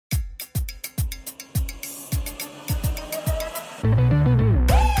Have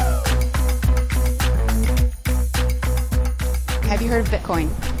you heard of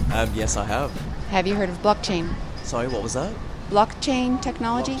Bitcoin? Yes, I have. Have you heard of blockchain? Sorry, what was that? Blockchain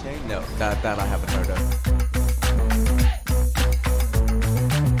technology? Blockchain? No, that I haven't heard of.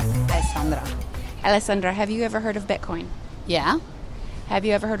 Alessandra, have you ever heard of Bitcoin? Yeah? Have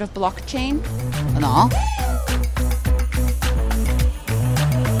you ever heard of blockchain? No?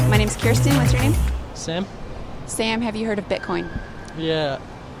 My name's Kirsten. What's your name? Sam? Sam, have you heard of Bitcoin? Yeah.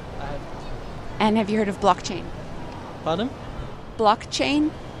 And have you heard of blockchain? Pardon?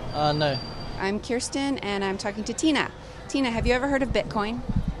 Blockchain? No. I'm Kirsten, and I'm talking to Tina. Tina, have you ever heard of Bitcoin?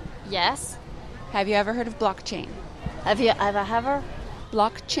 Yes? Have you ever heard of blockchain? Have you ever?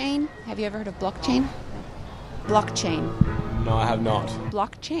 Blockchain? Have you ever heard of blockchain? Blockchain. No, I have not.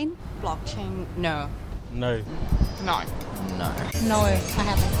 Blockchain? Blockchain? No. No. No. No. No, I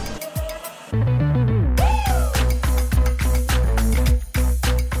haven't.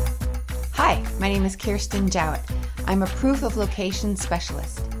 Hi, my name is Kirsten Jowett. I'm a proof of location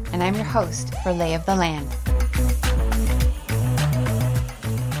specialist, and I'm your host for Lay of the Land.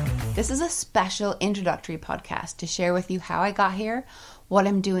 This is a special introductory podcast to share with you how I got here, what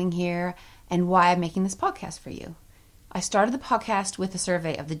I'm doing here, and why I'm making this podcast for you. I started the podcast with a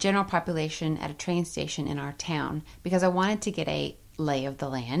survey of the general population at a train station in our town because I wanted to get a lay of the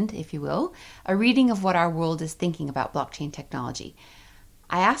land, if you will, a reading of what our world is thinking about blockchain technology.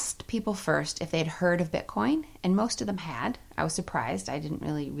 I asked people first if they'd heard of Bitcoin, and most of them had. I was surprised. I didn't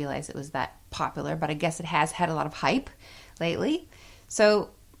really realize it was that popular, but I guess it has had a lot of hype lately. So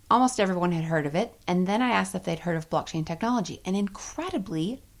almost everyone had heard of it, and then I asked if they'd heard of blockchain technology, and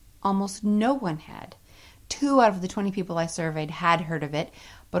incredibly, almost no one had. 2 out of the 20 people I surveyed had heard of it,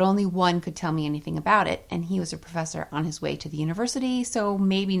 but only one could tell me anything about it, and he was a professor on his way to the university, so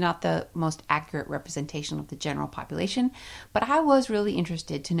maybe not the most accurate representation of the general population, but I was really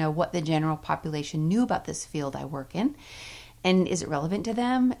interested to know what the general population knew about this field I work in, and is it relevant to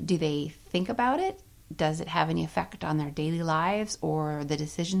them? Do they think about it? Does it have any effect on their daily lives or the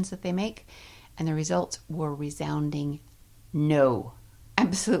decisions that they make? And the results were resounding no.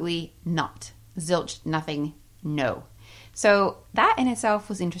 Absolutely not. Zilch, nothing, no. So that in itself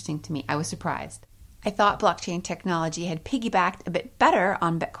was interesting to me. I was surprised. I thought blockchain technology had piggybacked a bit better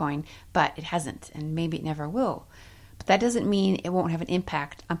on Bitcoin, but it hasn't, and maybe it never will. But that doesn't mean it won't have an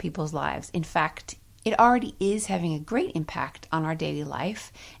impact on people's lives. In fact, it already is having a great impact on our daily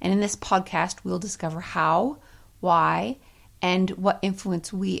life. And in this podcast, we'll discover how, why, and what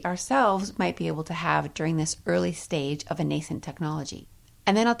influence we ourselves might be able to have during this early stage of a nascent technology.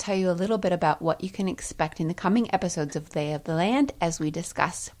 And then I'll tell you a little bit about what you can expect in the coming episodes of Lay of the Land as we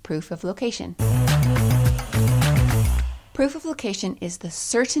discuss proof of location. Proof of location is the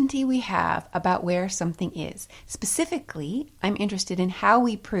certainty we have about where something is. Specifically, I'm interested in how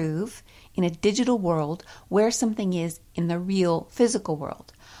we prove in a digital world where something is in the real physical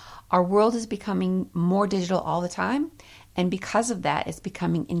world. Our world is becoming more digital all the time, and because of that, it's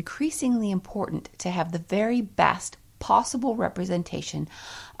becoming increasingly important to have the very best possible representation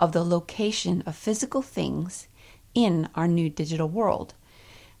of the location of physical things in our new digital world.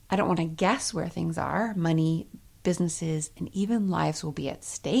 I don't want to guess where things are. Money, businesses, and even lives will be at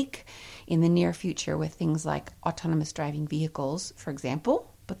stake in the near future with things like autonomous driving vehicles, for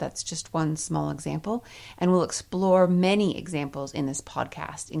example, but that's just one small example. And we'll explore many examples in this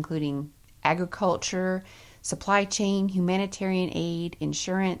podcast, including agriculture, supply chain, humanitarian aid,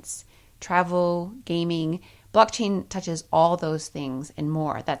 insurance, travel, gaming. Blockchain touches all those things and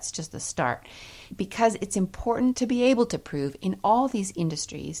more. That's just the start. Because it's important to be able to prove in all these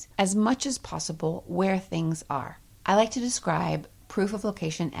industries as much as possible where things are. I like to describe proof of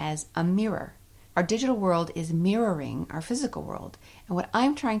location as a mirror. Our digital world is mirroring our physical world. And what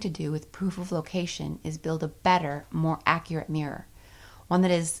I'm trying to do with proof of location is build a better, more accurate mirror. One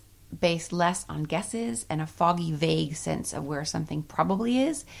that is based less on guesses and a foggy, vague sense of where something probably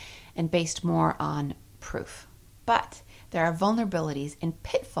is, and based more on proof. But there are vulnerabilities and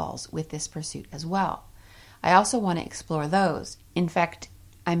pitfalls with this pursuit as well. I also want to explore those. In fact,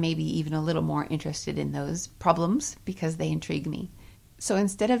 I may be even a little more interested in those problems because they intrigue me. So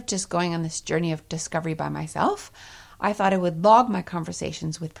instead of just going on this journey of discovery by myself, I thought I would log my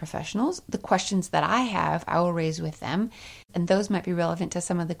conversations with professionals. The questions that I have, I will raise with them, and those might be relevant to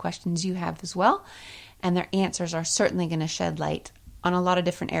some of the questions you have as well. And their answers are certainly going to shed light on a lot of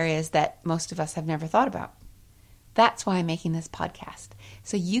different areas that most of us have never thought about. That's why I'm making this podcast,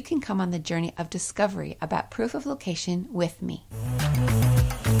 so you can come on the journey of discovery about proof of location with me.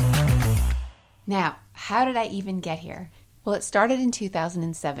 Now, how did I even get here? Well, it started in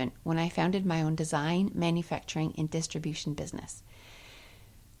 2007 when I founded my own design, manufacturing, and distribution business.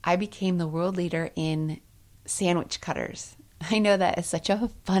 I became the world leader in sandwich cutters. I know that is such a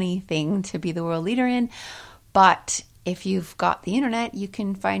funny thing to be the world leader in, but if you've got the internet, you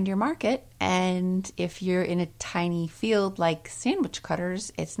can find your market. And if you're in a tiny field like sandwich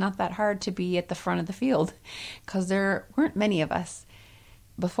cutters, it's not that hard to be at the front of the field because there weren't many of us.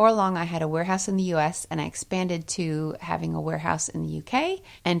 Before long, I had a warehouse in the US and I expanded to having a warehouse in the UK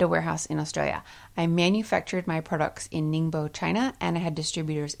and a warehouse in Australia. I manufactured my products in Ningbo, China, and I had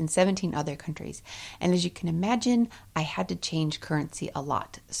distributors in 17 other countries. And as you can imagine, I had to change currency a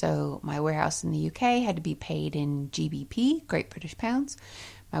lot. So my warehouse in the UK had to be paid in GBP, Great British Pounds.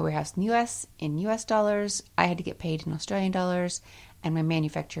 My warehouse in the US in US dollars. I had to get paid in Australian dollars. And my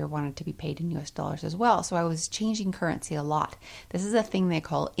manufacturer wanted to be paid in US dollars as well. So I was changing currency a lot. This is a thing they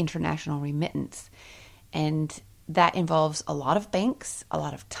call international remittance. And that involves a lot of banks, a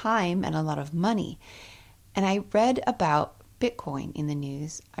lot of time, and a lot of money. And I read about Bitcoin in the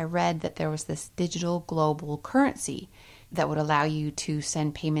news. I read that there was this digital global currency that would allow you to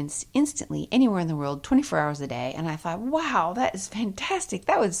send payments instantly anywhere in the world, 24 hours a day. And I thought, wow, that is fantastic.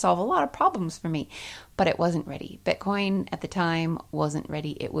 That would solve a lot of problems for me. But it wasn't ready. Bitcoin at the time wasn't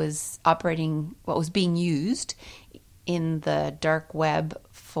ready. It was operating, what was being used in the dark web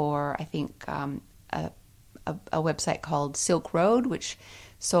for, I think, a website called Silk Road, which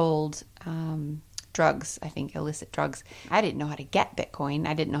sold drugs, I think illicit drugs. I didn't know how to get Bitcoin.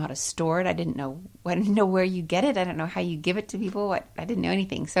 I didn't know how to store it. I didn't know where you get it. I didn't know how you give it to people. I didn't know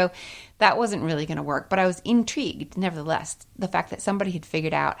anything. So that wasn't really going to work. But I was intrigued, nevertheless, the fact that somebody had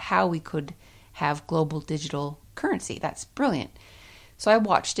figured out how we could have global digital currency. That's brilliant. So I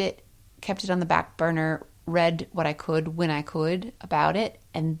watched it, kept it on the back burner, read what I could when I could about it.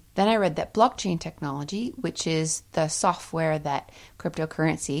 And then I read that blockchain technology, which is the software that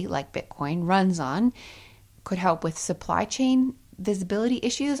cryptocurrency like Bitcoin runs on, could help with supply chain visibility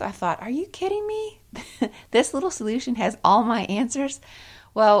issues. I thought, are you kidding me? This little solution has all my answers.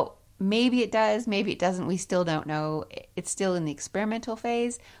 Well, maybe it does, maybe it doesn't. We still don't know. It's still in the experimental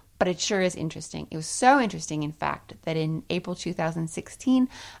phase, but it sure is interesting. It was so interesting, in fact, that in April 2016,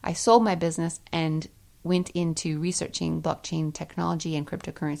 I sold my business and went into researching blockchain technology and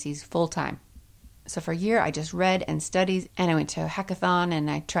cryptocurrencies full time. So for a year, I just read and studied, and I went to a hackathon, and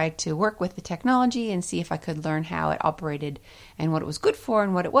I tried to work with the technology and see if I could learn how it operated and what it was good for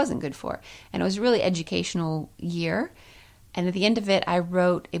and what it wasn't good for. And it was a really educational year. And at the end of it, I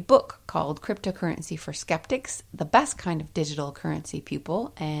wrote a book called Cryptocurrency for Skeptics, the best kind of digital currency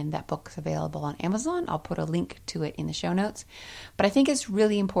pupil. And that book is available on Amazon. I'll put a link to it in the show notes. But I think it's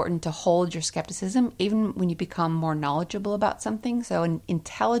really important to hold your skepticism even when you become more knowledgeable about something. So an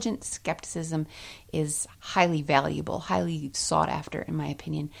intelligent skepticism is highly valuable, highly sought after, in my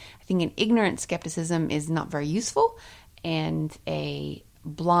opinion. I think an ignorant skepticism is not very useful, and a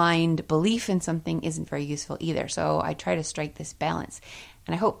blind belief in something isn't very useful either. So I try to strike this balance.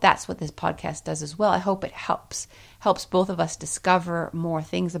 And I hope that's what this podcast does as well. I hope it helps both of us discover more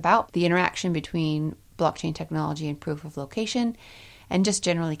things about the interaction between blockchain technology and proof of location, and just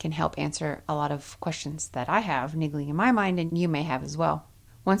generally can help answer a lot of questions that I have niggling in my mind and you may have as well.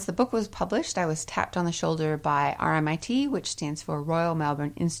 Once the book was published, I was tapped on the shoulder by RMIT, which stands for Royal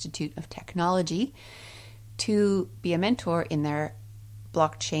Melbourne Institute of Technology, to be a mentor in their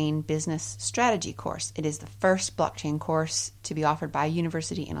blockchain business strategy course. It is the first blockchain course to be offered by a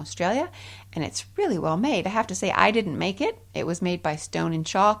university in Australia, and it's really well made. I have to say, I didn't make it. It was made by Stone and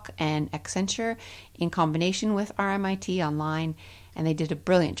Chalk and Accenture in combination with RMIT online, and they did a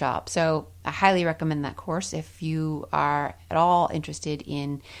brilliant job. So I highly recommend that course if you are at all interested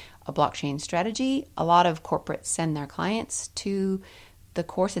in a blockchain strategy. A lot of corporates send their clients to the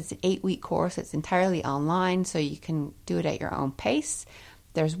course. It's an 8-week course. It's entirely online, so you can do it at your own pace.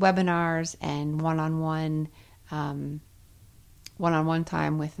 There's webinars and one-on-one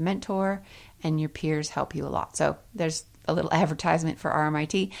time with a mentor, and your peers help you a lot. So there's a little advertisement for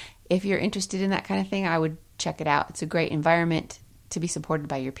RMIT. If you're interested in that kind of thing, I would check it out. It's a great environment to be supported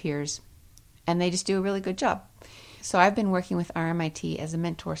by your peers, and they just do a really good job. So I've been working with RMIT as a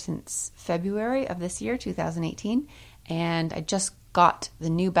mentor since February of this year, 2018, and I just got the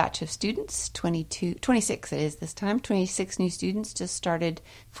new batch of students, 26 it is this time. 26 new students just started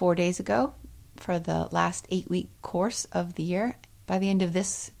 4 days ago for the last 8-week course of the year. By the end of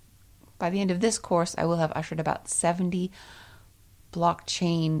this course, I will have ushered about 70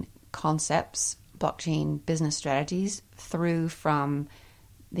 blockchain concepts, blockchain business strategies through from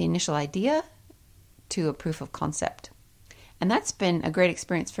the initial idea to a proof of concept. And that's been a great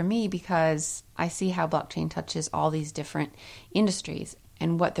experience for me because I see how blockchain touches all these different industries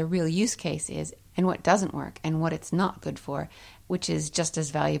and what the real use case is and what doesn't work and what it's not good for, which is just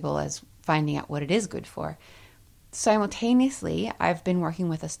as valuable as finding out what it is good for. Simultaneously, I've been working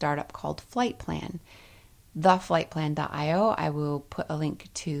with a startup called Flightplan. Theflightplan.io. I will put a link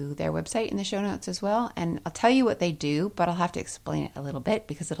to their website in the show notes as well. And I'll tell you what they do, but I'll have to explain it a little bit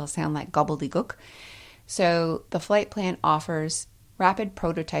because it'll sound like gobbledygook. So the Flightplan offers rapid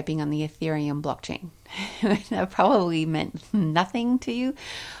prototyping on the Ethereum blockchain. That probably meant nothing to you,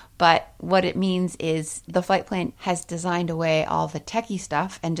 but what it means is the Flightplan has designed away all the techie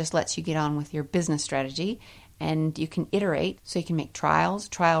stuff and just lets you get on with your business strategy. And you can iterate, so you can make trial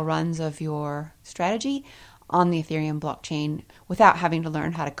runs of your strategy on the Ethereum blockchain without having to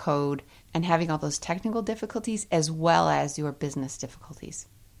learn how to code and having all those technical difficulties as well as your business difficulties.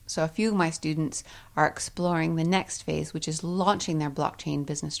 So a few of my students are exploring the next phase, which is launching their blockchain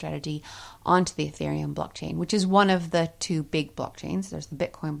business strategy onto the Ethereum blockchain, which is one of the two big blockchains. There's the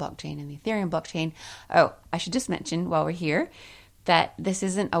Bitcoin blockchain and the Ethereum blockchain. Oh, I should just mention while we're here that this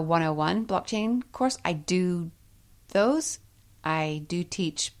isn't a 101 blockchain course. I do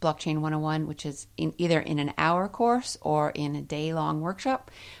teach Blockchain 101, which is either in an hour course or in a day-long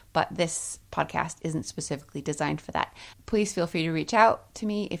workshop, but this podcast isn't specifically designed for that. Please feel free to reach out to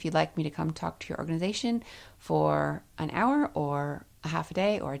me if you'd like me to come talk to your organization for an hour or a half a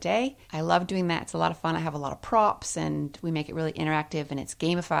day or a day. I love doing that. It's a lot of fun. I have a lot of props and we make it really interactive and it's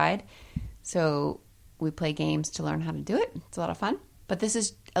gamified. So we play games to learn how to do it. It's a lot of fun. But this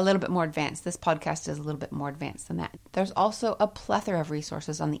is a little bit more advanced. This podcast is a little bit more advanced than that. There's also a plethora of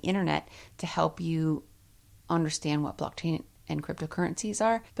resources on the internet to help you understand what blockchain and cryptocurrencies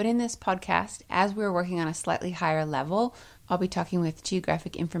are. But in this podcast, as we're working on a slightly higher level, I'll be talking with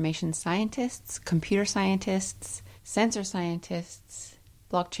geographic information scientists, computer scientists, sensor scientists,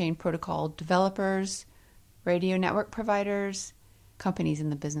 blockchain protocol developers, radio network providers, companies in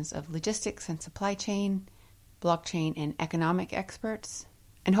the business of logistics and supply chain, blockchain and economic experts,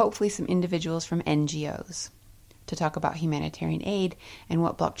 and hopefully some individuals from NGOs to talk about humanitarian aid and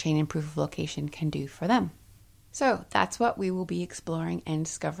what blockchain and proof of location can do for them. So that's what we will be exploring and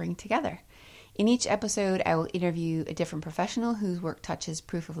discovering together. In each episode, I will interview a different professional whose work touches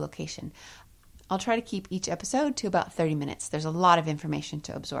proof of location. I'll try to keep each episode to about 30 minutes. There's a lot of information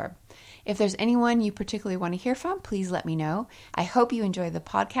to absorb. If there's anyone you particularly want to hear from, please let me know. I hope you enjoy the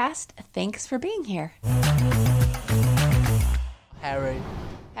podcast. Thanks for being here. Harry.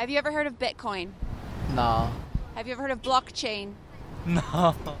 Have you ever heard of Bitcoin? No. Have you ever heard of blockchain?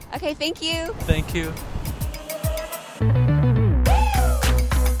 No. Okay, thank you. Thank you.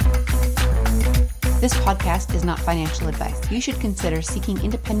 This podcast is not financial advice. You should consider seeking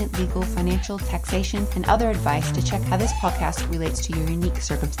independent legal, financial, taxation, and other advice to check how this podcast relates to your unique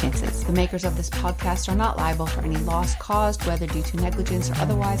circumstances. The makers of this podcast are not liable for any loss caused, whether due to negligence or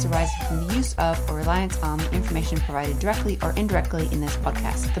otherwise arising from the use of or reliance on the information provided directly or indirectly in this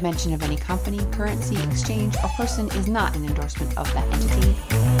podcast. The mention of any company, currency, exchange, or person is not an endorsement of that entity.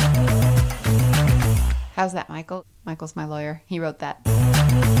 How's that, Michael? Michael's my lawyer. He wrote that.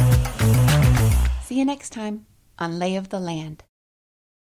 See you next time on Lay of the Land.